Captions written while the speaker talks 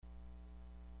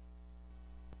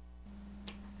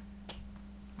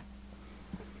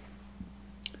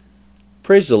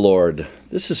Praise the Lord.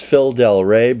 This is Phil Del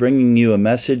Rey bringing you a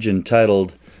message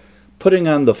entitled, Putting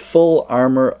on the Full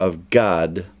Armor of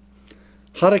God,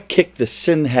 How to Kick the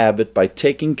Sin Habit by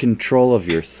Taking Control of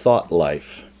Your Thought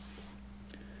Life.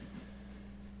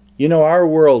 You know, our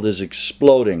world is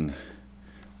exploding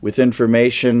with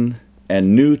information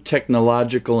and new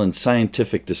technological and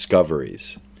scientific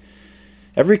discoveries.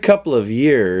 Every couple of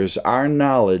years, our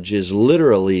knowledge is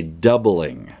literally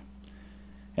doubling,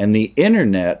 and the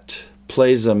internet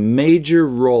plays a major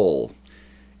role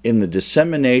in the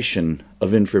dissemination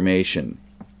of information.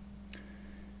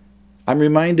 I'm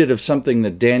reminded of something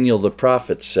that Daniel the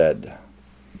prophet said,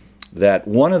 that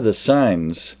one of the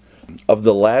signs of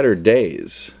the latter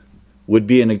days would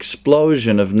be an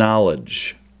explosion of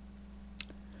knowledge.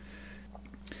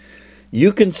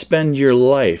 You can spend your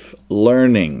life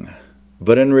learning,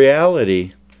 but in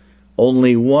reality,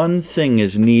 only one thing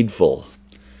is needful,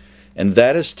 and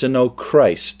that is to know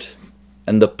Christ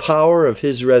and the power of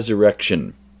His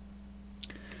resurrection.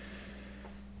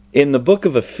 In the book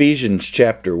of Ephesians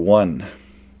chapter 1,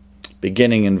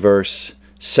 beginning in verse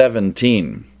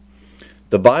 17,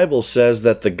 the Bible says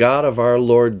that the God of our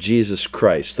Lord Jesus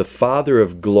Christ, the Father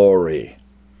of glory,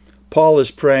 Paul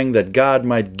is praying that God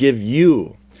might give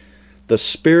you the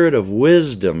spirit of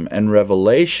wisdom and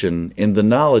revelation in the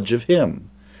knowledge of Him,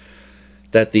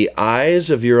 that the eyes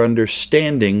of your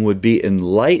understanding would be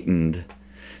enlightened,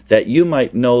 that you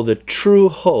might know the true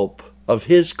hope of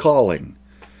His calling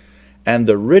and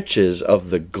the riches of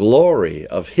the glory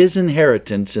of His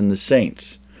inheritance in the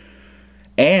saints,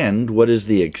 and what is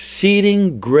the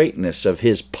exceeding greatness of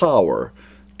His power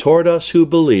toward us who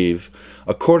believe,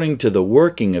 according to the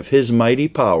working of His mighty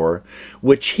power,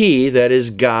 which He, that is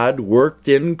God, worked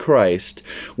in Christ,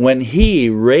 when He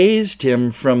raised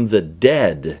Him from the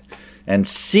dead and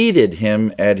seated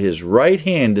Him at His right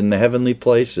hand in the heavenly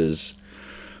places,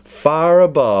 far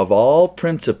above all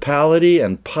principality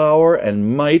and power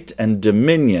and might and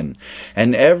dominion,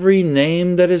 and every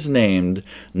name that is named,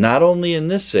 not only in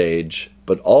this age,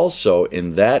 but also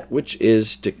in that which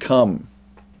is to come.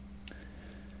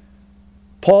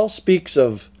 Paul speaks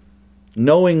of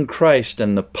knowing Christ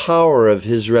and the power of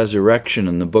His resurrection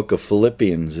in the book of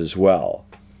Philippians as well.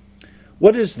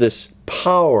 What is this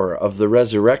power of the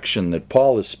resurrection that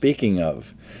Paul is speaking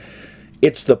of?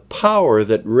 It's the power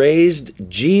that raised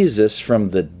Jesus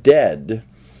from the dead,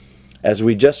 as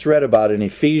we just read about in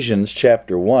Ephesians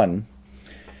chapter 1.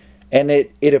 And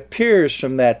it appears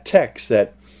from that text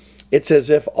that it's as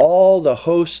if all the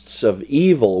hosts of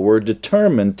evil were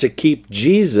determined to keep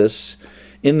Jesus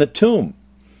in the tomb.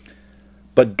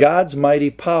 But God's mighty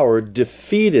power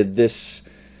defeated this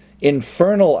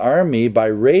infernal army by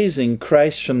raising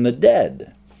Christ from the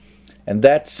dead. And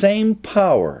that same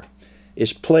power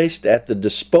is placed at the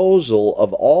disposal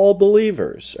of all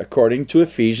believers, according to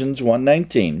Ephesians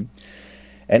 1:19,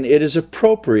 and it is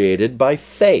appropriated by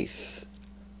faith.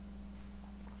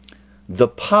 The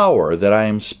power that I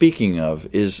am speaking of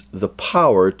is the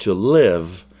power to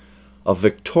live a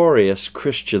victorious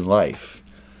Christian life,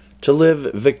 to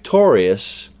live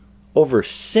victorious over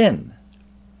sin.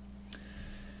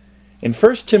 In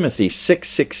 1 Timothy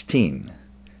 6:16,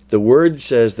 the Word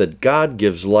says that God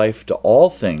gives life to all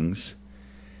things.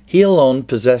 He alone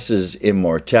possesses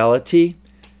immortality,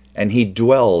 and He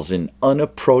dwells in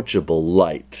unapproachable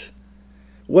light.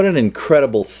 What an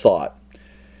incredible thought,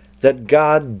 that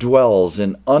God dwells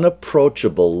in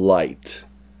unapproachable light.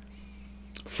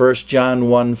 1 John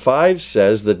 1:5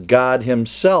 says that God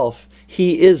Himself,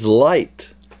 He is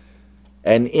light,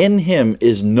 and in Him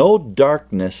is no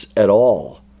darkness at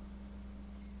all.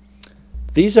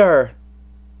 These are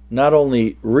not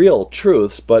only real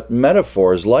truths, but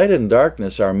metaphors. Light and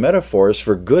darkness are metaphors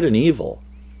for good and evil.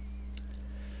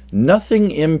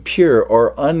 Nothing impure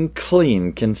or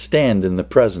unclean can stand in the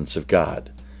presence of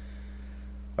God.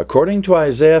 According to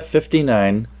Isaiah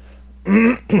 59,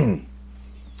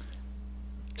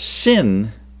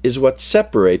 sin is what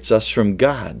separates us from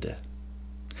God.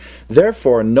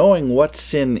 Therefore, knowing what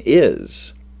sin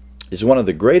is one of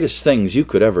the greatest things you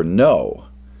could ever know.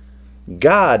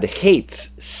 God hates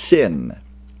sin.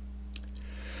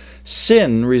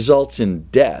 Sin results in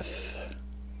death.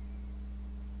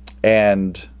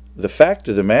 And the fact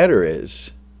of the matter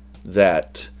is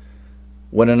that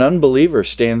when an unbeliever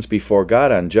stands before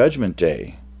God on Judgment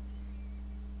Day,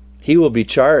 he will be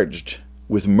charged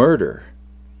with murder.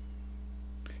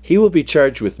 He will be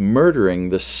charged with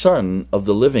murdering the Son of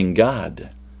the living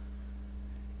God.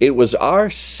 It was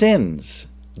our sins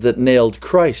that nailed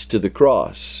Christ to the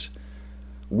cross.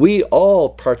 We all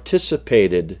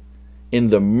participated in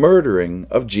the murdering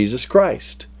of Jesus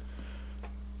Christ.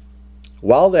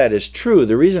 while that is true,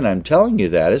 the reason I'm telling you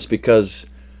that is because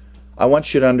I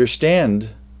want you to understand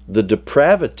the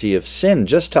depravity of sin,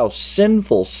 just how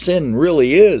sinful sin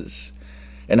really is,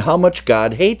 and how much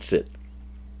God hates it.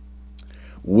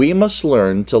 We must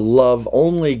learn to love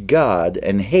only God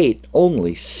and hate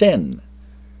only sin.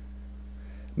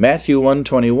 Matthew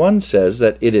 1:21 says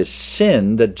that it is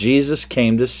sin that Jesus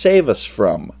came to save us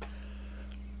from.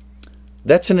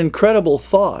 That's an incredible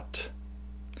thought.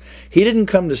 He didn't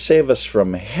come to save us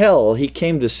from hell, he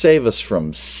came to save us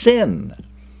from sin.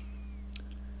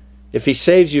 If he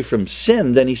saves you from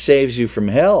sin, then he saves you from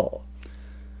hell.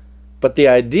 But the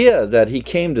idea that he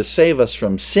came to save us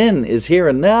from sin is here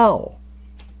and now.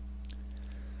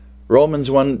 Romans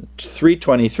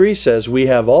 3:23 says, we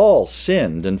have all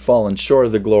sinned and fallen short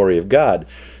of the glory of God.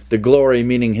 The glory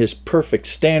meaning his perfect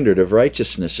standard of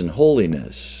righteousness and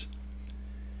holiness.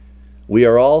 We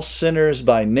are all sinners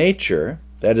by nature.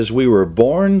 That is, we were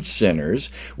born sinners.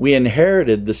 We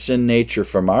inherited the sin nature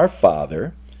from our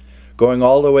father, going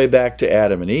all the way back to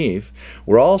Adam and Eve.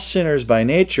 We're all sinners by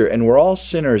nature, and we're all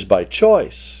sinners by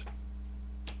choice.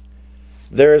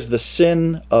 There is the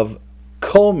sin of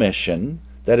commission,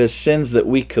 that is, sins that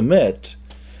we commit,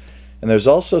 and there's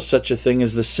also such a thing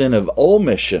as the sin of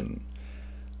omission.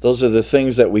 Those are the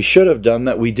things that we should have done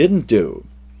that we didn't do.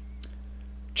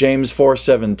 James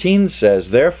 4:17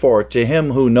 says, therefore, to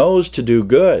him who knows to do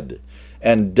good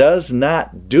and does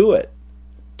not do it,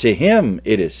 to him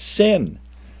it is sin.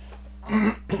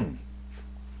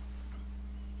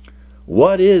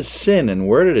 What is sin and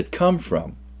where did it come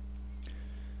from?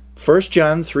 1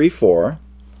 John 3:4,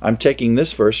 I'm taking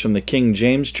this verse from the King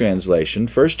James translation.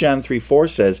 1 John 3:4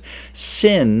 says,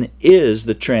 sin is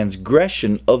the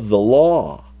transgression of the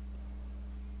law.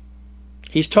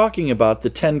 He's talking about the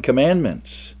 10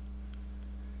 Commandments.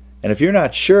 And if you're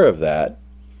not sure of that,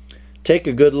 take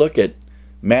a good look at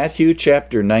Matthew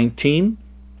chapter 19.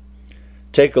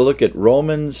 Take a look at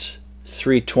Romans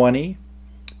 3:20,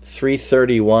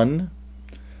 3:31,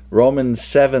 Romans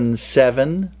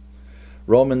 7:7,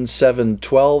 Romans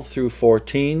 7:12 through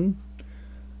 14,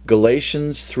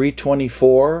 Galatians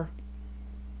 3:24,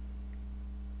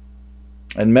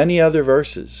 and many other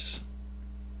verses.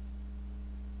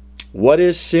 What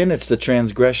is sin? It's the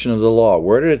transgression of the law.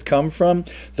 Where did it come from?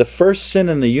 The first sin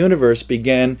in the universe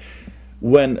began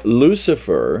when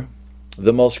Lucifer,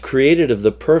 the most created of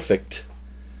the perfect,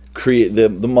 the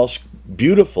most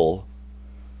beautiful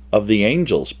of the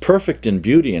angels, perfect in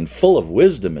beauty and full of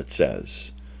wisdom, it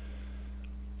says,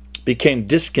 became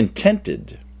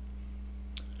discontented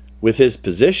with his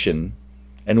position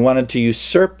and wanted to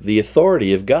usurp the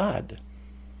authority of God.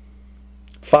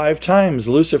 5 times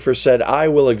Lucifer said, I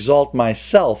will exalt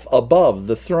myself above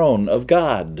the throne of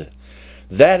God.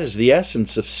 That is the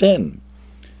essence of sin.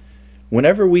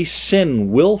 Whenever we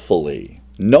sin willfully,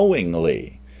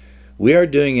 knowingly, we are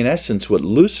doing in essence what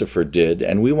Lucifer did,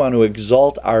 and we want to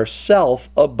exalt ourselves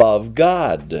above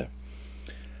God.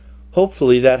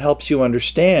 Hopefully that helps you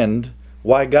understand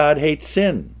why God hates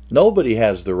sin. Nobody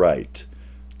has the right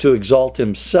to exalt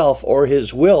himself or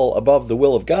his will above the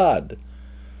will of God.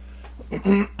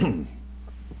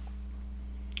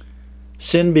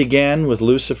 Sin began with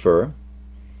Lucifer,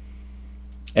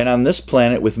 and on this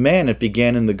planet with man it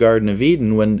began in the Garden of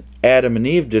Eden when Adam and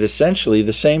Eve did essentially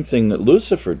the same thing that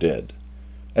Lucifer did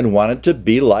and wanted to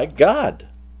be like God.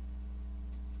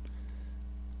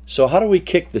 So how do we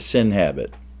kick the sin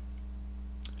habit?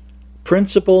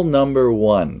 Principle number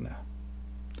 1.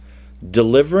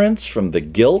 Deliverance from the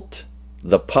guilt,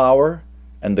 the power,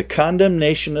 and the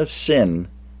condemnation of sin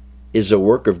is a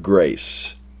work of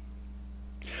grace.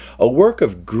 A work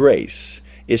of grace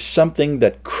is something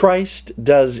that Christ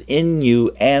does in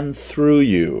you and through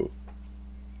you.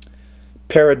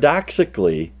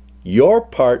 Paradoxically, your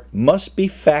part must be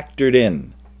factored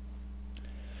in.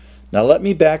 Now let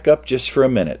me back up just for a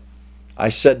minute. I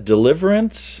said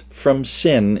deliverance from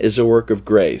sin is a work of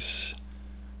grace.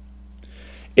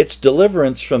 It's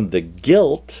deliverance from the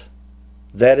guilt,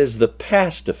 that is the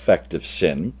past effect of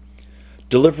sin,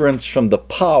 deliverance from the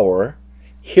power,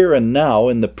 here and now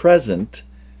in the present,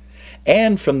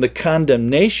 and from the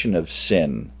condemnation of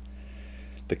sin.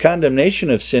 The condemnation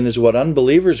of sin is what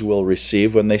unbelievers will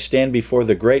receive when they stand before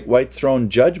the great white throne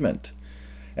judgment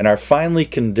and are finally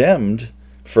condemned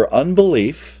for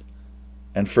unbelief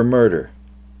and for murder.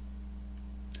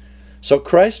 So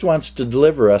Christ wants to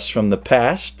deliver us from the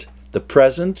past, the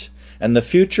present, and the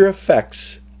future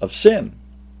effects of sin.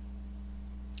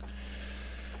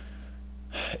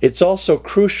 It's also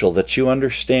crucial that you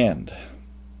understand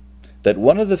that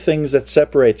one of the things that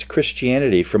separates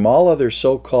Christianity from all other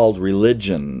so-called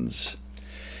religions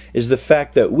is the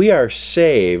fact that we are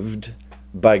saved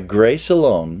by grace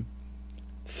alone,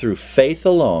 through faith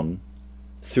alone,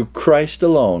 through Christ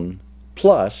alone,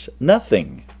 plus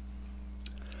nothing.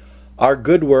 Our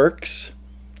good works,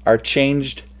 our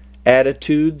changed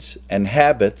attitudes and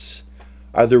habits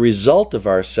are the result of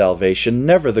our salvation,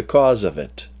 never the cause of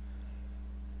it.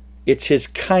 It's His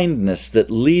kindness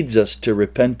that leads us to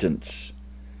repentance.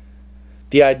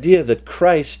 The idea that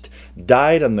Christ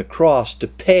died on the cross to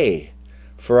pay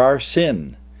for our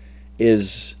sin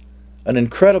is an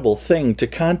incredible thing to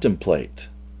contemplate.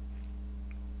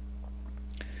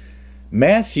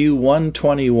 Matthew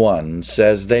 1:21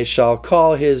 says, "They shall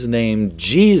call His name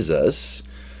Jesus,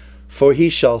 for He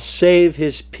shall save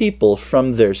His people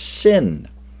from their sin."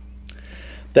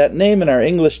 That name in our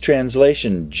English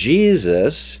translation,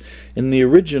 Jesus, in the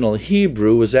original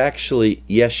Hebrew was actually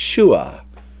Yeshua,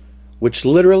 which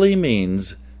literally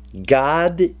means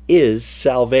God is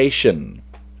salvation.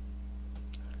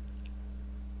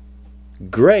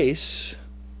 Grace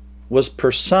was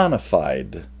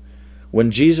personified when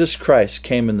Jesus Christ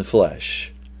came in the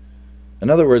flesh. In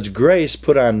other words, grace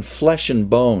put on flesh and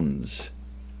bones.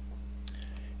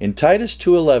 In Titus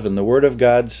 2:11, the Word of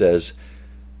God says,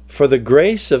 "For the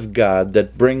grace of God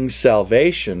that brings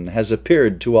salvation has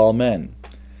appeared to all men,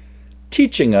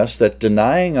 teaching us that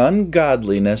denying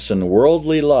ungodliness and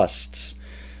worldly lusts,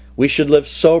 we should live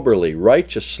soberly,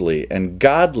 righteously, and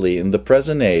godly in the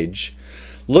present age,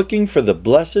 looking for the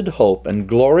blessed hope and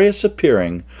glorious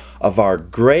appearing of our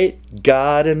great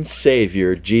God and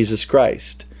Savior, Jesus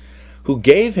Christ, who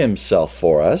gave Himself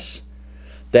for us,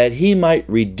 that He might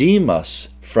redeem us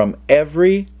from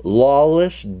every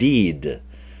lawless deed,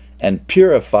 and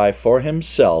purify for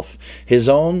Himself His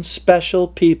own special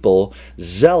people,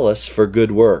 zealous for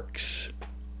good works."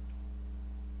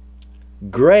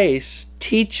 Grace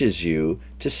teaches you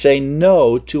to say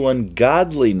no to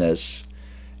ungodliness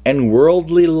and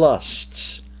worldly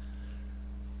lusts.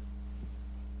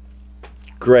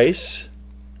 Grace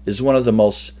is one of the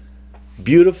most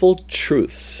beautiful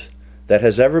truths that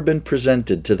has ever been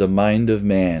presented to the mind of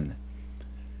man.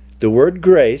 The word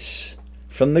grace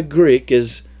from the Greek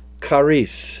is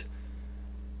charis.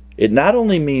 It not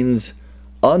only means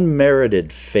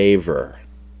unmerited favor,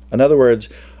 in other words,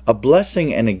 a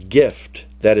blessing and a gift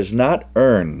that is not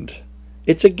earned.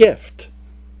 It's a gift.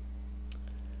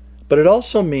 But it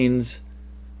also means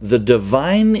the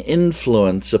divine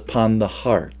influence upon the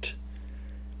heart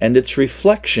and its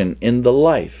reflection in the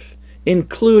life,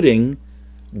 including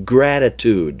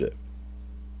gratitude.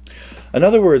 In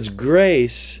other words,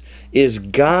 grace is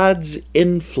God's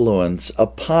influence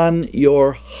upon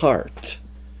your heart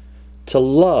to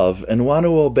love and want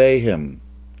to obey Him.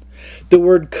 The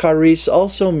word charis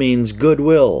also means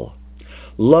goodwill,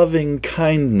 loving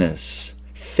kindness,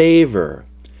 favor.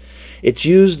 It's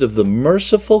used of the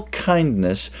merciful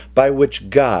kindness by which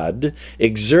God,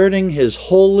 exerting His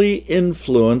holy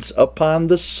influence upon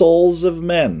the souls of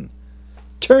men,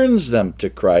 turns them to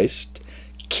Christ,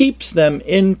 keeps them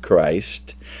in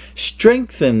Christ,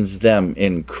 strengthens them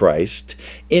in Christ,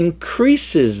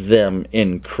 increases them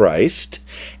in Christ,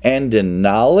 and in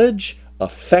knowledge,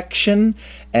 affection,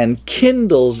 and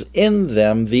kindles in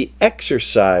them the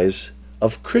exercise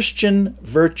of Christian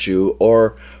virtue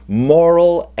or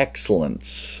moral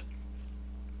excellence.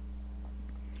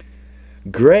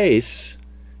 Grace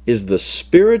is the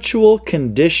spiritual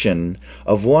condition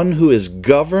of one who is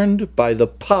governed by the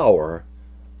power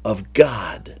of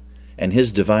God and His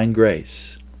divine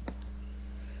grace.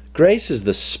 Grace is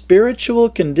the spiritual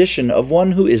condition of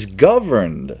one who is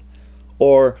governed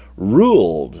or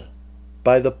ruled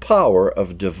by the power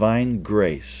of divine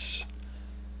grace.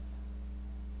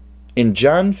 In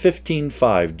John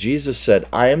 15:5, Jesus said,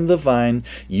 "I am the vine,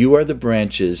 you are the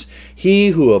branches. He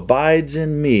who abides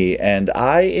in me, and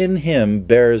I in him,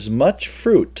 bears much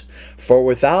fruit, for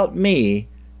without me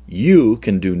you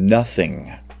can do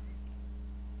nothing."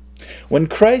 When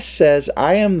Christ says,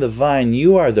 "I am the vine,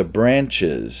 you are the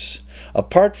branches.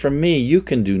 Apart from me, you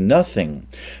can do nothing,"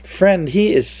 friend,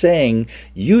 He is saying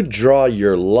you draw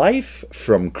your life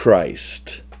from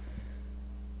Christ.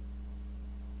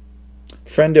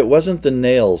 Friend, it wasn't the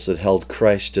nails that held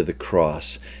Christ to the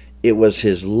cross. It was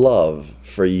His love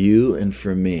for you and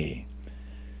for me.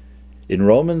 In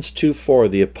Romans 2:4,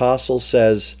 the apostle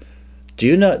says, "Do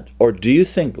you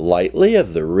think lightly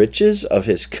of the riches of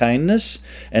His kindness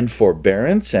and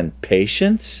forbearance and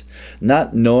patience,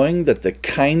 not knowing that the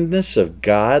kindness of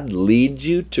God leads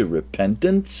you to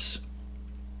repentance?"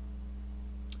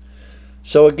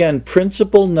 So again,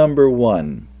 principle number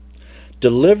 1,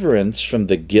 deliverance from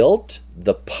the guilt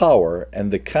the power,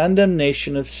 and the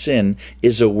condemnation of sin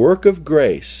is a work of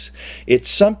grace. It's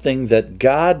something that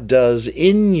God does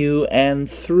in you and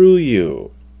through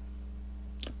you.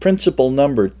 Principle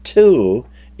number 2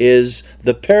 is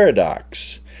the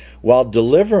paradox. While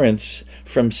deliverance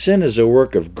from sin is a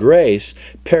work of grace,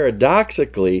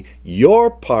 paradoxically, your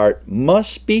part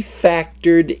must be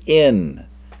factored in.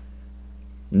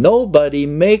 Nobody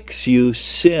makes you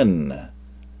sin.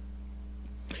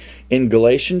 In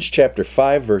Galatians chapter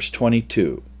 5, verse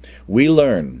 22, we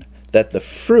learn that the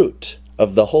fruit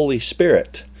of the Holy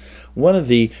Spirit, one of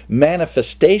the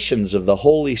manifestations of the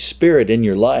Holy Spirit in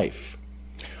your life,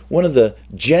 one of the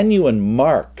genuine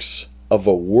marks of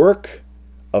a work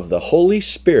of the Holy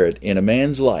Spirit in a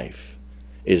man's life,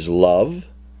 is love,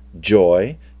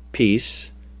 joy,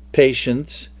 peace,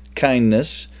 patience,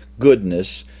 kindness,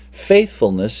 goodness,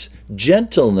 faithfulness,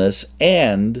 gentleness,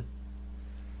 and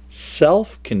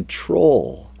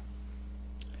self-control.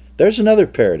 There's another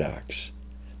paradox.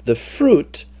 The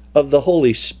fruit of the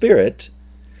Holy Spirit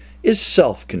is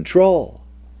self-control.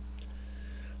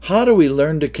 How do we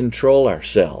learn to control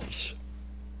ourselves?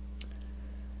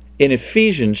 In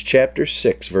Ephesians chapter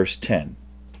 6, verse 10,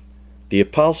 the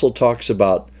apostle talks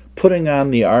about putting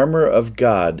on the armor of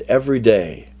God every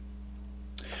day.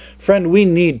 Friend, we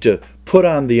need to put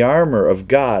on the armor of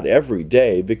God every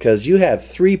day because you have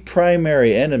 3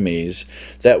 primary enemies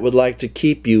that would like to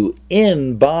keep you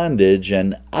in bondage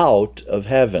and out of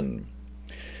heaven.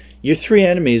 Your 3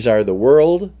 enemies are the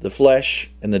world, the flesh,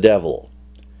 and the devil.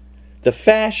 The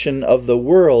fashion of the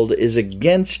world is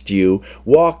against you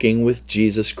walking with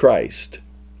Jesus Christ.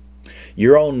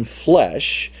 Your own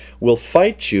flesh will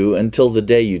fight you until the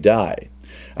day you die.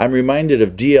 I'm reminded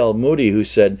of D.L. Moody, who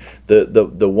said,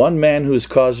 the one man who's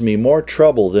caused me more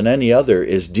trouble than any other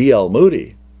is D.L.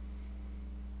 Moody.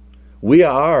 We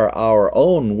are our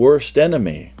own worst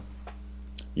enemy.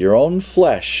 Your own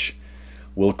flesh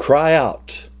will cry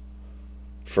out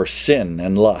for sin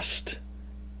and lust.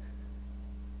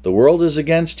 The world is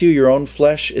against you, your own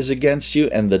flesh is against you,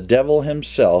 and the devil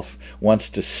himself wants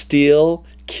to steal,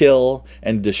 kill,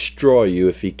 and destroy you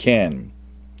if he can.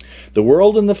 The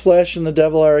world and the flesh and the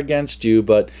devil are against you,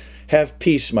 but have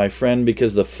peace, my friend,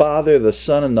 because the Father, the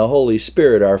Son, and the Holy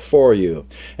Spirit are for you,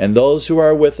 and those who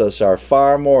are with us are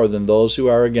far more than those who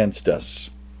are against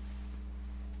us.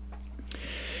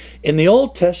 In the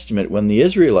Old Testament, when the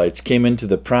Israelites came into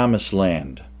the Promised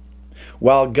Land,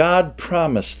 while God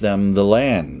promised them the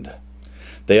land,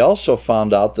 they also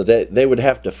found out that they would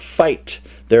have to fight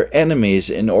their enemies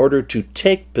in order to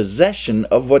take possession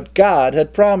of what God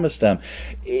had promised them.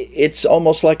 It's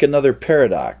almost like another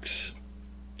paradox.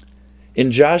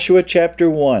 In Joshua chapter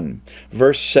 1,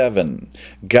 verse 7,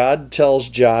 God tells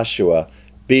Joshua,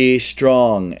 "Be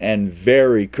strong and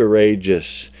very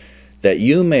courageous, that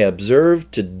you may observe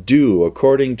to do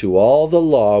according to all the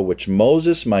law which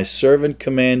Moses my servant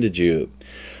commanded you.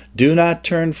 Do not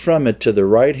turn from it to the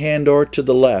right hand or to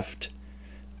the left,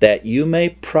 that you may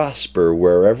prosper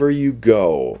wherever you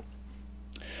go."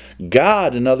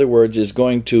 God, in other words, is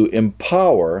going to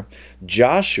empower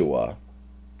Joshua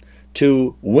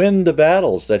to win the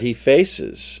battles that he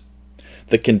faces.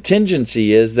 The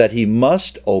contingency is that he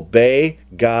must obey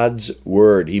God's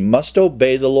word. He must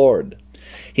obey the Lord.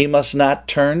 He must not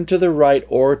turn to the right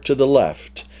or to the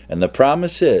left. And the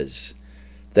promise is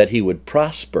that he would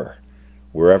prosper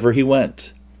wherever he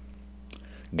went.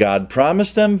 God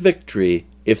promised them victory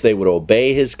if they would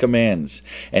obey his commands.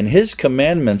 And his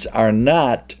commandments are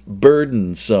not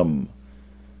burdensome.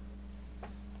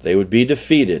 They would be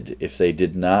defeated if they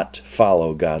did not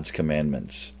follow God's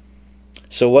commandments.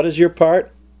 So what is your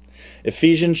part?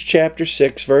 Ephesians chapter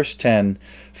 6, verse 10,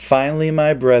 "Finally,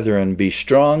 my brethren, be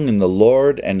strong in the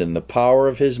Lord and in the power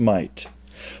of his might.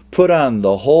 Put on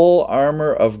the whole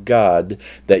armor of God,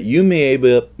 that you may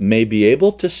be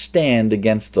able to stand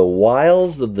against the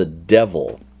wiles of the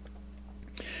devil.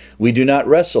 We do not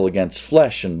wrestle against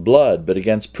flesh and blood, but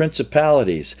against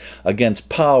principalities, against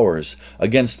powers,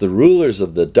 against the rulers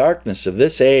of the darkness of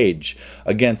this age,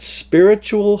 against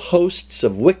spiritual hosts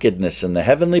of wickedness in the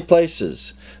heavenly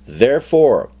places.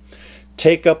 Therefore,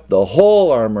 take up the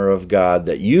whole armor of God,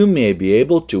 that you may be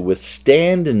able to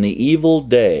withstand in the evil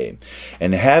day,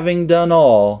 and having done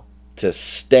all, to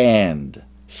stand.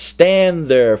 Stand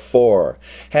therefore,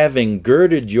 having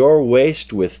girded your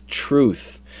waist with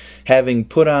truth, having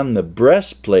put on the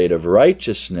breastplate of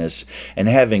righteousness, and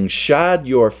having shod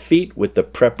your feet with the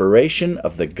preparation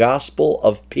of the gospel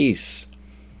of peace.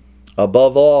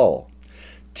 Above all,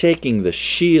 taking the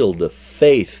shield of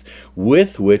faith,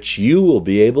 with which you will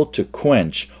be able to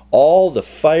quench all the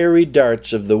fiery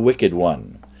darts of the wicked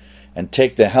one, and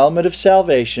take the helmet of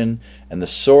salvation and the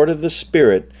sword of the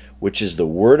Spirit, which is the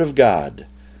Word of God,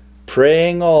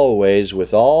 praying always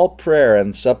with all prayer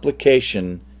and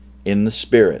supplication in the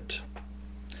Spirit.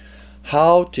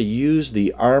 How to use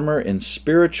the armor in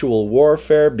spiritual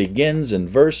warfare begins in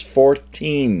verse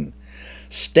 14.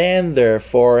 Stand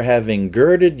therefore, having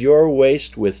girded your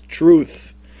waist with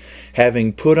truth,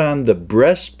 having put on the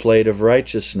breastplate of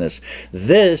righteousness.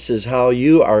 This is how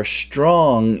you are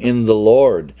strong in the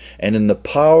Lord and in the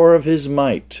power of his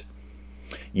might.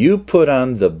 You put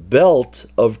on the belt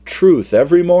of truth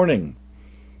every morning.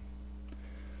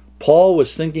 Paul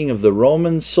was thinking of the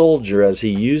Roman soldier as he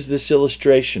used this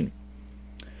illustration.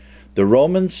 The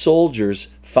Roman soldier's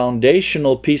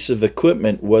foundational piece of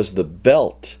equipment was the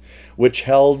belt, which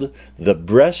held the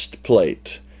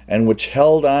breastplate and which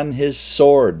held on his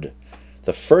sword.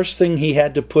 The first thing he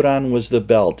had to put on was the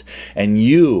belt. And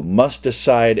you must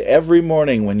decide every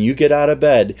morning when you get out of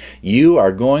bed, you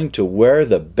are going to wear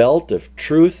the belt of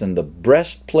truth and the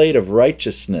breastplate of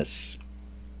righteousness.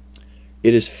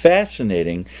 It is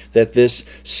fascinating that this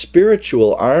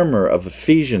spiritual armor of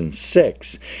Ephesians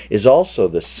 6 is also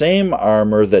the same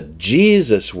armor that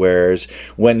Jesus wears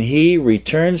when he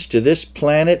returns to this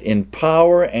planet in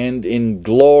power and in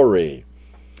glory.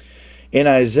 In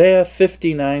Isaiah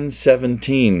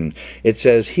 59:17, it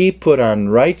says, He put on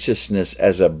righteousness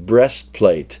as a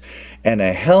breastplate and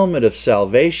a helmet of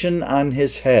salvation on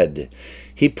his head.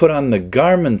 He put on the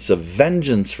garments of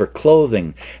vengeance for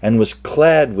clothing and was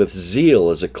clad with zeal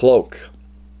as a cloak.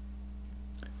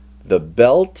 The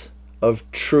belt of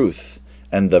truth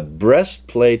and the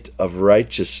breastplate of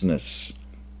righteousness.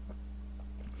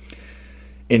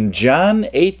 In John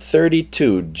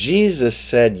 8:32, Jesus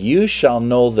said, You shall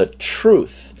know the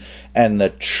truth, and the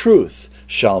truth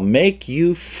shall make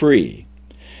you free.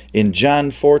 In John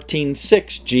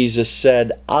 14:6, Jesus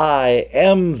said, I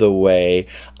am the way,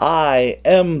 I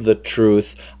am the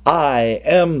truth, I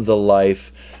am the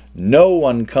life. No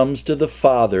one comes to the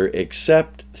Father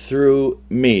except through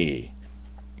me.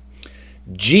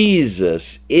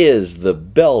 Jesus is the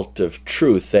belt of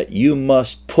truth that you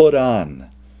must put on.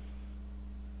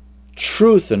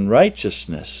 Truth and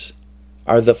righteousness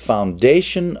are the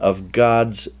foundation of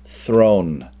God's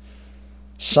throne.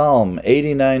 Psalm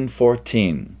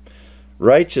 89:14.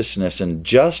 Righteousness and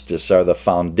justice are the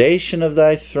foundation of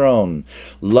thy throne.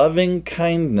 Loving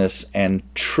kindness and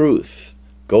truth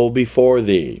go before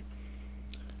thee.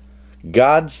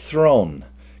 God's throne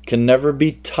can never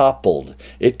be toppled.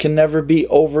 It can never be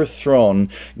overthrown.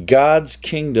 God's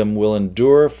kingdom will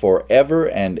endure forever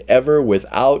and ever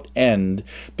without end,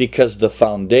 because the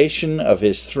foundation of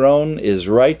his throne is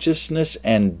righteousness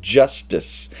and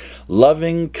justice,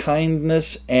 loving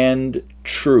kindness and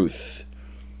truth.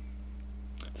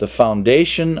 The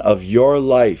foundation of your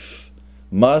life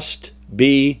must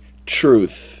be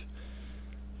truth.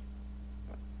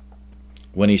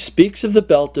 When he speaks of the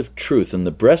belt of truth and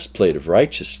the breastplate of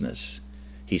righteousness,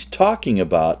 he's talking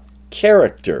about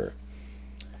character.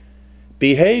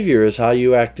 Behavior is how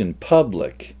you act in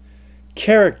public.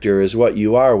 Character is what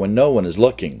you are when no one is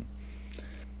looking.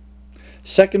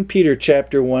 2 Peter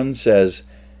chapter 1 says,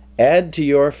 Add to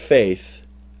your faith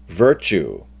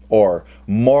virtue, or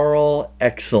moral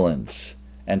excellence,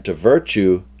 and to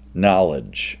virtue,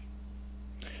 knowledge.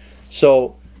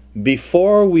 So,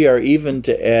 before we are even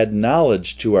to add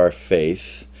knowledge to our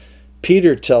faith,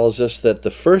 Peter tells us that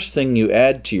the first thing you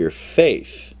add to your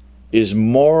faith is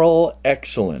moral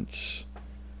excellence.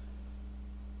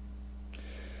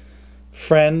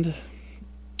 Friend,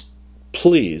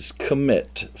 please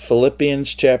commit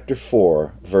Philippians chapter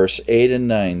 4, verse 8 and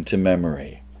 9 to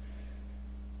memory.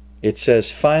 It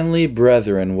says, Finally,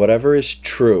 brethren, whatever is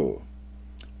true,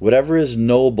 whatever is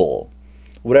noble,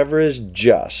 whatever is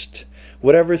just,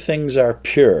 whatever things are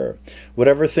pure,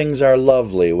 whatever things are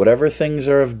lovely, whatever things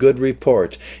are of good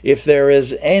report, if there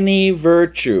is any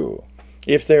virtue,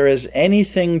 if there is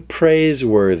anything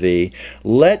praiseworthy,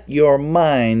 let your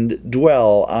mind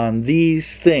dwell on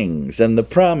these things. And the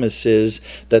promise is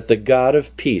that the God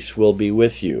of peace will be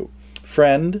with you.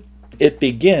 Friend, it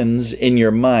begins in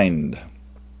your mind.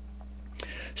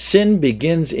 Sin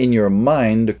begins in your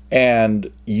mind,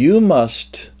 and you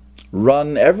must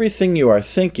run everything you are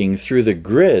thinking through the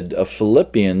grid of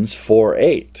Philippians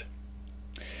 4:8.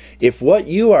 If what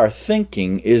you are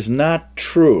thinking is not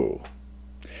true,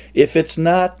 if it's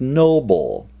not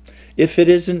noble, if it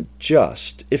isn't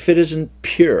just, if it isn't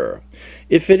pure,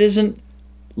 if it isn't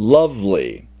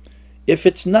lovely, if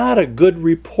it's not a good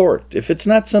report, if it's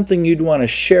not something you'd want to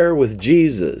share with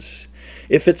Jesus,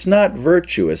 if it's not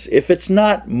virtuous, if it's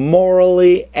not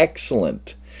morally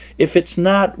excellent, if it's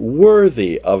not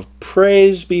worthy of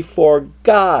praise before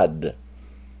God,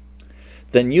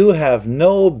 then you have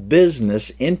no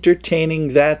business entertaining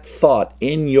that thought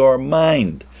in your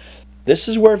mind. This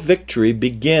is where victory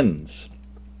begins,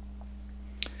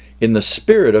 in the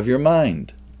spirit of your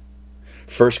mind.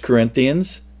 1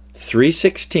 Corinthians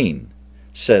 3:16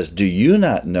 says, "Do you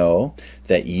not know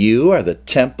that you are the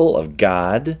temple of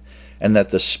God, and that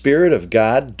the Spirit of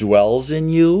God dwells in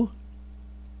you?"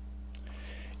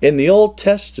 In the Old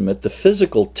Testament, the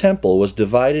physical temple was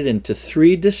divided into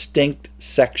 3 distinct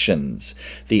sections: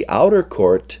 the outer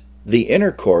court, the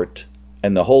inner court,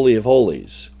 and the Holy of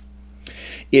Holies.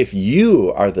 If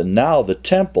you are now the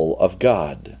temple of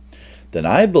God, then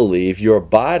I believe your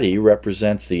body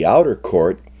represents the outer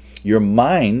court, your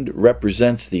mind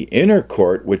represents the inner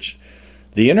court, which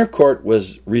the inner court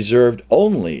was reserved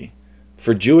only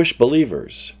for Jewish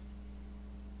believers,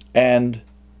 and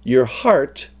your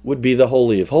heart would be the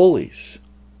Holy of Holies.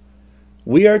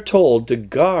 We are told to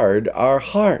guard our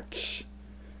hearts.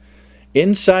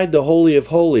 Inside the Holy of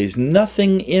Holies,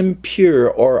 nothing impure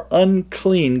or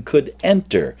unclean could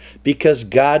enter, because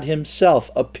God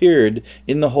Himself appeared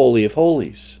in the Holy of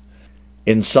Holies.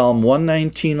 In Psalm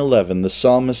 119:11, the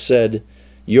psalmist said,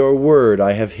 "Your word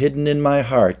I have hidden in my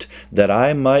heart, that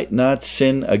I might not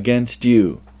sin against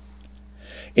you."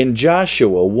 In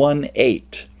Joshua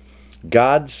 1:8,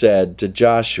 God said to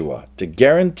Joshua, to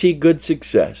guarantee good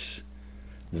success,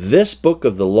 "This book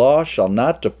of the law shall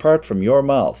not depart from your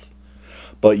mouth,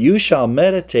 but you shall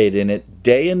meditate in it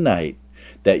day and night,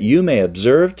 that you may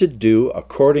observe to do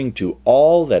according to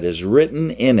all that is written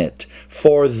in it.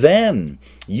 For then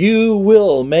you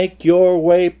will make your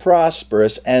way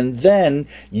prosperous, and then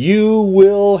you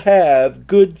will have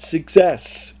good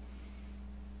success."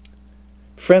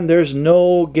 Friend, there's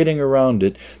no getting around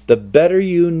it. The better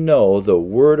you know the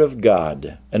Word of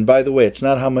God, and by the way, it's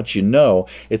not how much you know,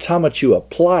 it's how much you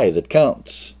apply that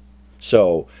counts.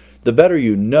 So, the better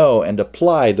you know and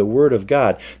apply the Word of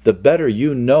God, the better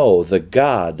you know the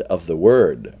God of the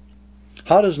Word.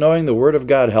 How does knowing the Word of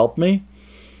God help me?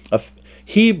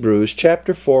 Hebrews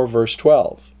chapter 4, verse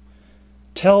 12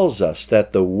 tells us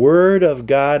that the Word of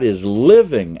God is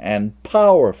living and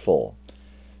powerful,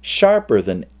 sharper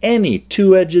than any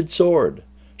two-edged sword,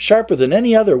 sharper than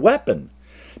any other weapon,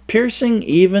 piercing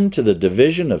even to the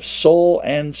division of soul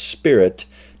and spirit,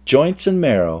 joints and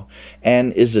marrow,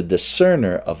 and is a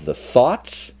discerner of the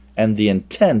thoughts and the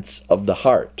intents of the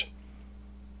heart.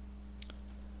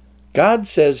 God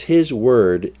says His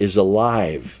Word is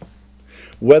alive.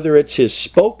 Whether it's His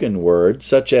spoken word,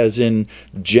 such as in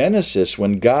Genesis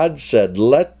when God said,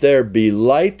 "Let there be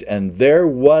light," and there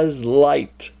was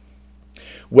light.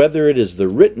 Whether it is the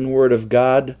written Word of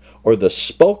God or the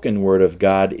spoken Word of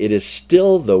God, it is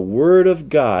still the Word of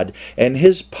God, and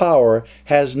His power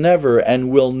has never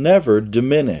and will never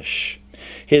diminish.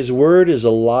 His Word is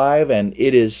alive, and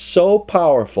it is so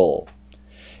powerful.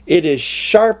 It is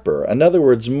sharper, in other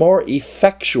words, more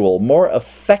effectual, more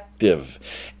effective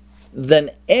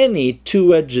than any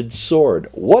two-edged sword.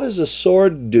 What does a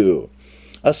sword do?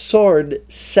 A sword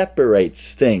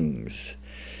separates things.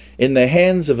 In the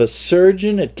hands of a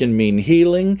surgeon, it can mean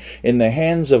healing. In the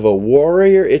hands of a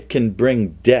warrior, it can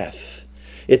bring death.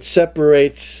 It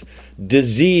separates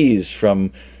disease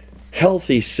from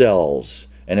healthy cells,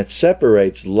 and it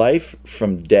separates life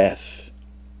from death.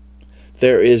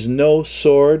 There is no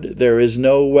sword, there is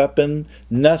no weapon,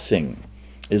 nothing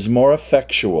is more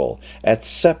effectual at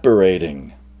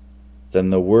separating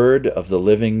than the Word of the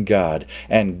living God.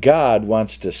 And God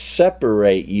wants to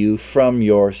separate you from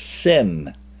your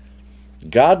sin.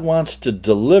 God wants to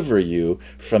deliver you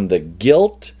from the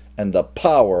guilt and the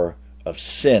power of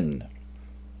sin.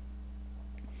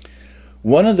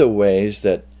 One of the ways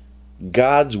that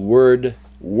God's Word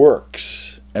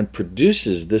works and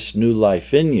produces this new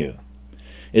life in you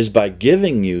is by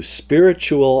giving you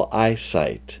spiritual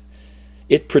eyesight.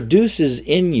 It produces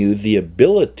in you the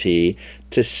ability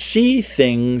to see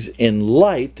things in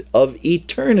light of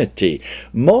eternity.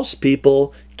 Most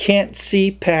people can't see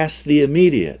past the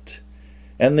immediate,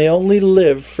 and they only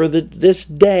live for this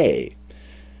day.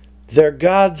 Their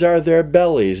gods are their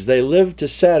bellies. They live to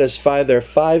satisfy their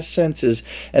 5 senses,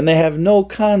 and they have no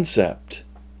concept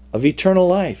of eternal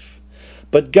life.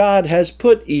 But God has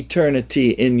put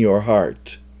eternity in your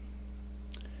heart.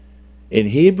 In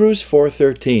Hebrews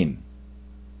 4:13,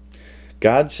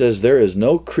 God says there is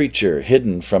no creature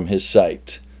hidden from His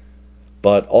sight,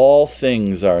 but all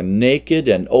things are naked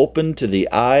and open to the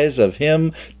eyes of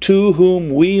Him to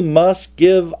whom we must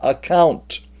give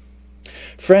account.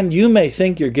 Friend, you may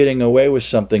think you're getting away with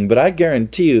something, but I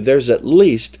guarantee you there's at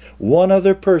least one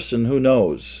other person who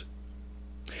knows.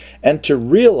 and to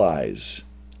realize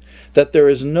that there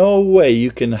is no way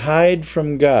you can hide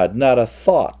from God, not a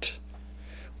thought.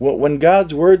 When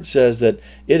God's Word says that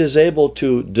it is able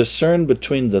to discern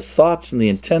between the thoughts and the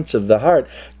intents of the heart,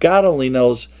 God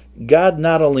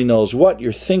not only knows what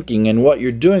you're thinking and what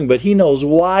you're doing, but He knows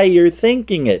why you're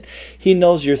thinking it. He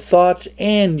knows your thoughts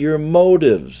and your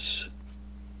motives.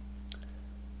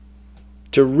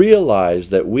 To realize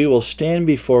that we will stand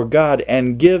before God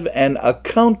and give an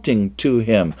accounting to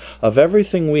Him of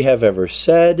everything we have ever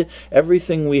said,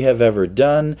 everything we have ever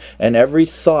done, and every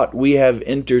thought we have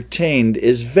entertained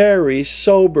is very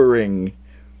sobering.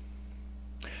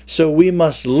 So we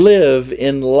must live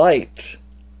in light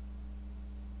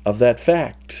of that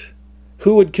fact.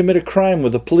 Who would commit a crime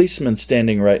with a policeman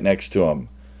standing right next to him?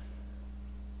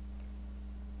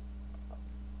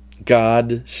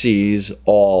 God sees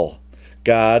all.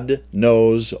 God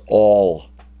knows all.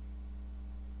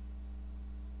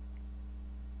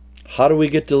 How do we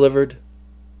get delivered?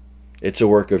 It's a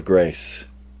work of grace.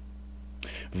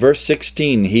 Verse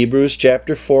 16, Hebrews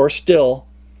chapter 4 still.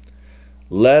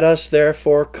 Let us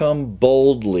therefore come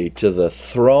boldly to the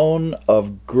throne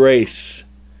of grace,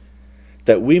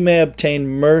 that we may obtain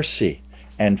mercy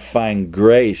and find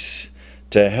grace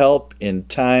to help in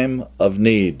time of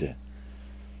need.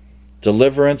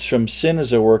 Deliverance from sin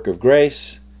is a work of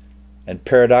grace, and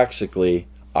paradoxically,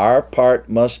 our part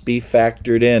must be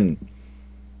factored in.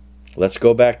 Let's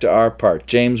go back to our part.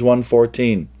 James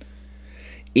 1:14.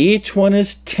 Each one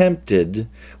is tempted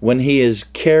when he is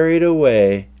carried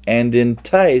away and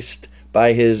enticed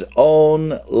by his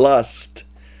own lust.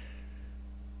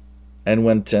 And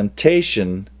when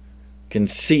temptation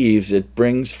conceives, it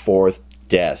brings forth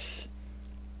death.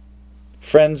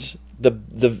 Friends, the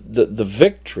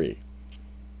victory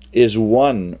is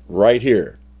won right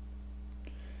here.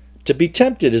 To be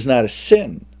tempted is not a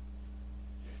sin.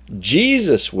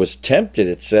 Jesus was tempted,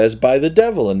 it says, by the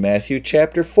devil in Matthew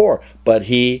chapter 4, but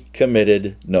He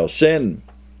committed no sin.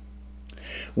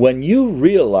 When you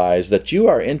realize that you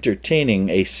are entertaining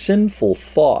a sinful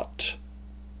thought,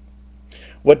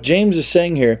 what James is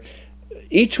saying here,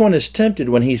 each one is tempted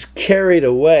when he's carried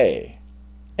away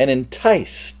and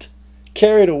enticed.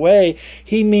 Carried away,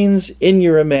 he means in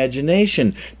your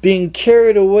imagination, being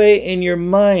carried away in your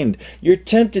mind. You're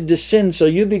tempted to sin, so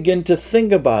you begin to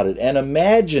think about it and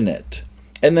imagine it,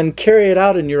 and then carry it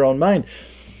out in your own mind.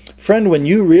 Friend, when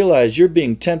you realize you're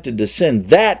being tempted to sin,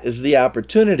 that is the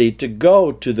opportunity to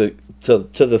go to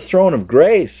the throne of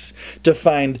grace, to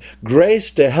find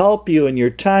grace to help you in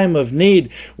your time of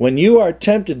need. When you are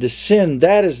tempted to sin,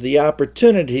 that is the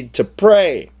opportunity to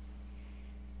pray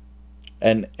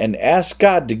and ask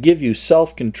God to give you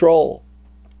self-control.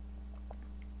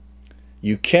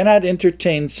 You cannot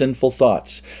entertain sinful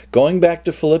thoughts. Going back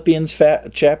to Philippians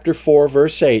chapter 4,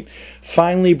 verse 8,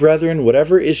 finally, brethren,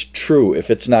 whatever is true,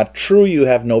 if it's not true, you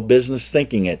have no business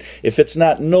thinking it. If it's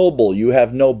not noble, you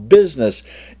have no business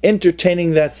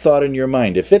entertaining that thought in your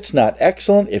mind. If it's not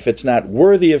excellent, if it's not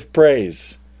worthy of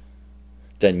praise,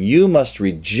 then you must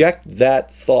reject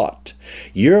that thought.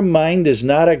 Your mind is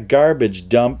not a garbage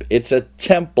dump, it's a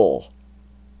temple.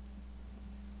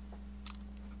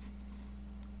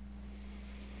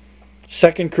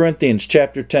 2 Corinthians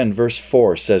chapter 10 verse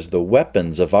 4 says, the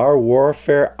weapons of our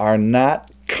warfare are not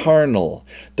carnal.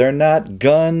 They're not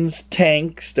guns,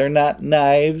 tanks, they're not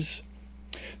knives.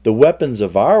 The weapons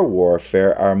of our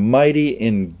warfare are mighty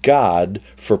in God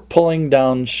for pulling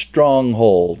down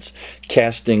strongholds,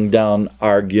 casting down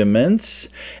arguments,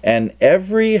 and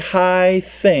every high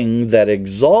thing that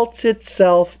exalts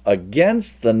itself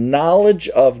against the knowledge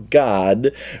of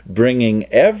God, bringing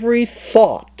every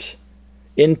thought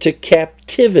into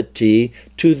captivity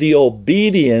to the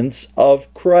obedience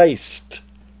of Christ.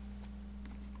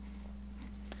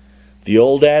 The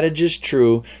old adage is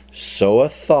true, sow a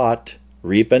thought,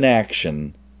 reap an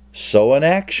action. Sow an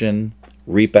action,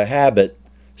 reap a habit.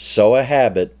 Sow a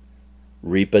habit,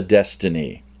 reap a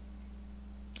destiny.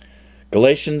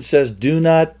 Galatians says, do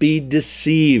not be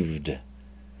deceived.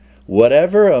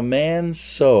 Whatever a man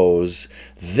sows,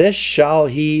 this shall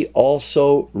he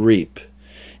also reap.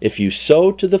 If you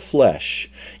sow to the flesh,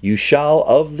 you shall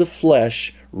of the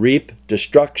flesh reap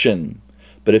destruction.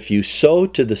 But if you sow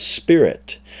to the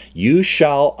Spirit, you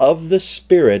shall of the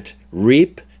Spirit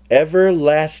reap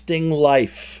everlasting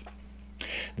life.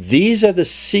 These are the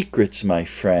secrets, my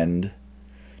friend,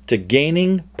 to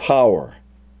gaining power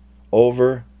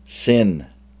over sin.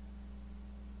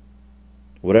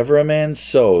 Whatever a man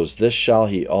sows, this shall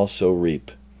he also reap.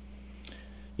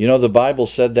 You know, the Bible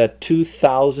said that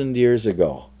 2,000 years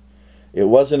ago. It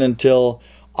wasn't until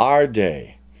our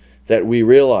day that we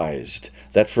realized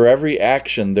that for every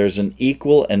action there's an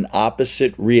equal and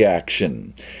opposite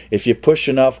reaction. If you push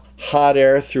enough hot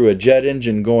air through a jet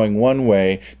engine going one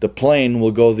way, the plane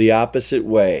will go the opposite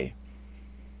way.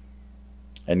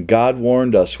 And God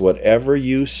warned us, whatever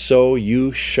you sow,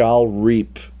 you shall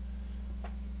reap.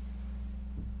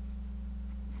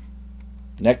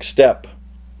 Next step,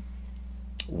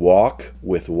 walk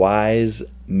with wise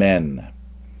men.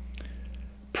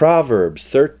 Proverbs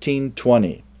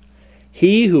 13:20.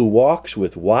 He who walks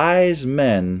with wise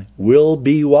men will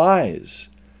be wise,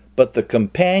 but the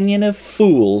companion of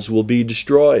fools will be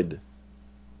destroyed.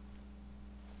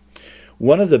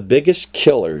 One of the biggest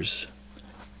killers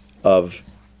of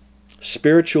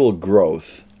spiritual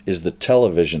growth is the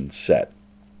television set.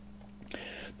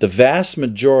 The vast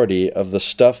majority of the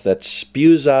stuff that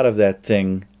spews out of that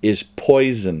thing is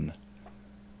poison.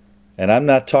 And I'm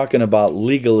not talking about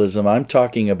legalism, I'm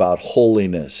talking about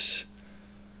holiness.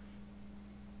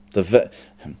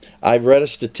 I've read a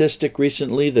statistic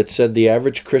recently that said the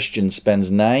average Christian spends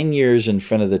 9 years in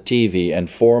front of the TV and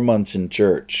 4 months in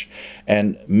church,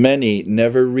 and many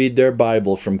never read their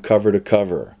Bible from cover to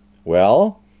cover.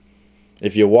 Well,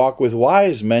 if you walk with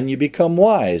wise men, you become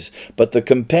wise, but the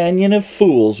companion of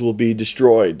fools will be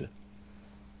destroyed.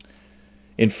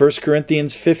 In 1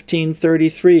 Corinthians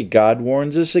 15:33, God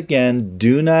warns us again,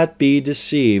 do not be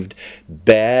deceived.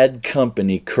 Bad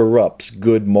company corrupts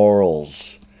good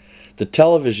morals. The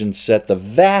television set, the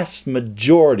vast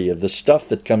majority of the stuff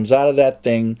that comes out of that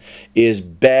thing is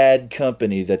bad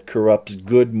company that corrupts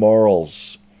good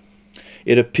morals.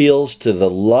 It appeals to the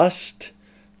lust,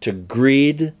 to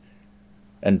greed,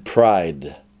 and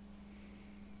pride.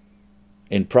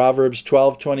 In Proverbs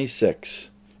 12:26,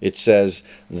 it says,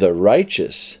 the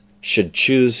righteous should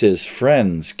choose his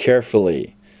friends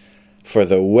carefully, for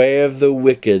the way of the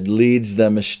wicked leads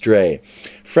them astray.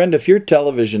 Friend, if your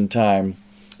television time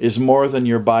is more than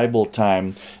your Bible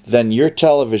time, then your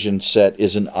television set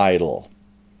is an idol.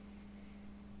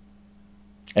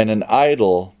 And an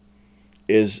idol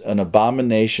is an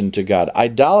abomination to God.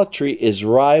 Idolatry is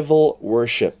rival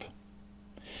worship.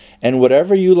 And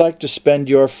whatever you like to spend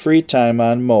your free time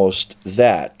on most,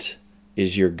 that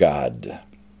is your God.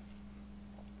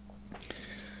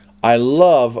 I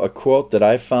love a quote that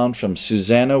I found from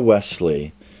Susanna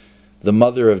Wesley, the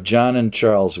mother of John and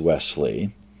Charles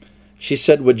Wesley. She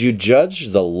said, would you judge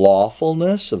the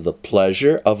lawfulness of a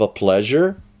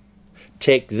pleasure?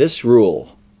 Take this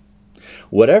rule.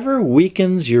 Whatever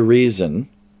weakens your reason,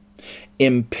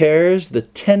 impairs the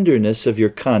tenderness of your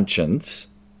conscience,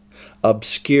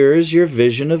 obscures your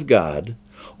vision of God,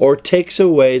 or takes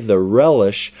away the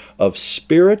relish of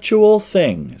spiritual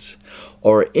things,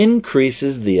 or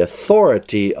increases the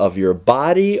authority of your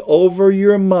body over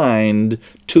your mind,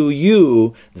 to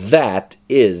you that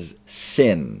is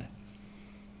sin.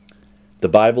 The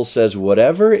Bible says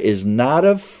whatever is not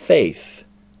of faith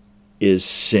is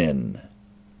sin.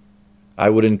 I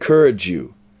would encourage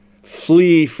you,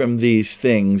 flee from these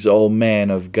things, O man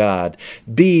of God.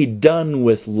 Be done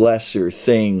with lesser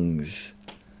things.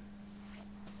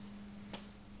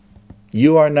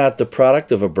 You are not the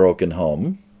product of a broken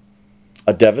home,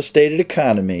 a devastated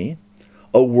economy,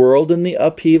 a world in the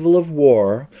upheaval of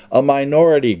war, a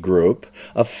minority group,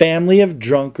 a family of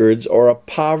drunkards, or a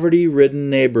poverty-ridden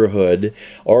neighborhood,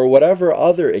 or whatever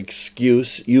other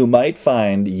excuse you might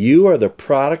find. You are the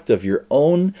product of your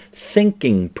own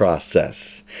thinking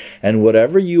process. And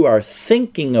whatever you are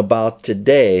thinking about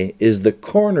today is the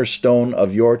cornerstone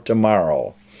of your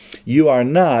tomorrow. You are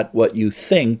not what you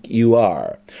think you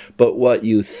are, but what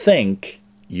you think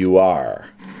you are.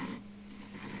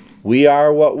 We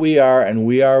are what we are, and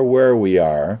we are where we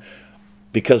are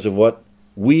because of what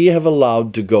we have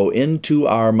allowed to go into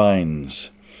our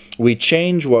minds. We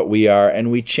change what we are,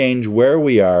 and we change where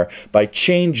we are by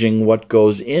changing what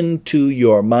goes into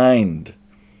your mind.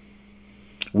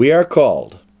 We are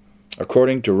called,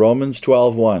 according to Romans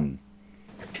 12:1,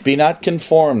 be not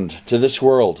conformed to this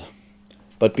world,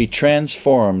 but be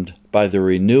transformed by the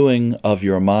renewing of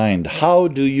your mind. How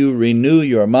do you renew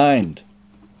your mind?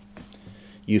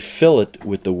 You fill it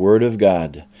with the Word of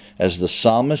God. As the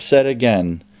psalmist said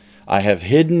again, I have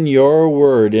hidden your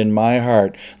word in my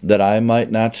heart that I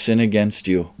might not sin against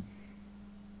you.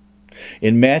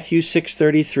 In Matthew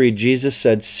 6:33, Jesus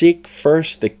said, seek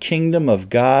first the kingdom of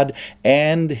God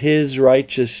and his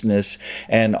righteousness,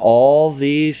 and all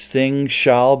these things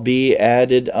shall be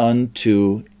added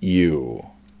unto you.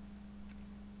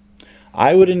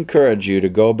 I would encourage you to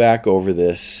go back over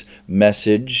this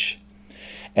message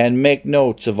and make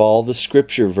notes of all the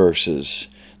scripture verses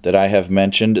that I have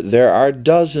mentioned. There are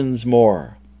dozens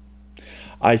more.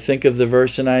 I think of the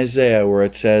verse in Isaiah where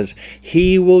it says,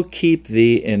 He will keep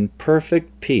thee in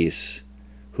perfect peace,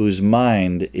 whose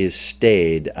mind is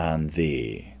stayed on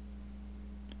thee.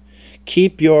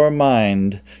 Keep your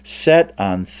mind set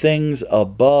on things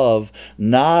above,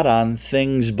 not on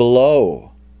things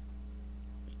below,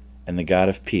 and the God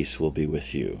of peace will be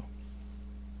with you.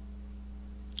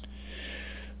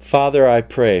 Father, I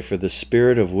pray for the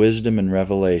spirit of wisdom and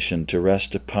revelation to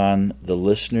rest upon the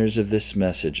listeners of this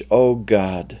message. Oh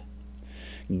God,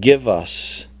 give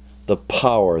us the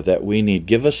power that we need.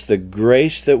 Give us the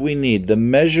grace that we need, the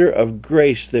measure of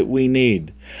grace that we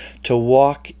need to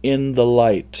walk in the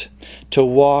light, to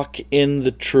walk in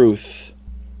the truth,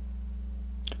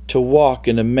 to walk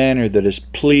in a manner that is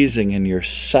pleasing in your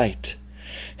sight.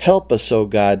 Help us, O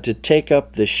God, to take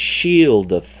up the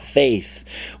shield of faith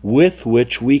with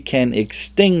which we can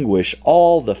extinguish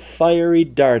all the fiery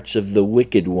darts of the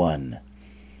wicked one.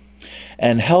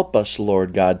 And help us,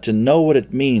 Lord God, to know what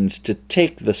it means to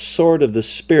take the sword of the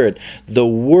Spirit, the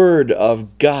Word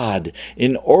of God,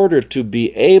 in order to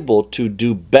be able to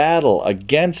do battle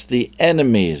against the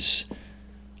enemies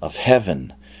of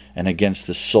heaven and against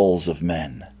the souls of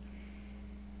men.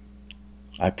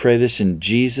 I pray this in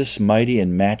Jesus' mighty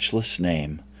and matchless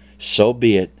name. So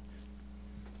be it.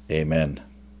 Amen.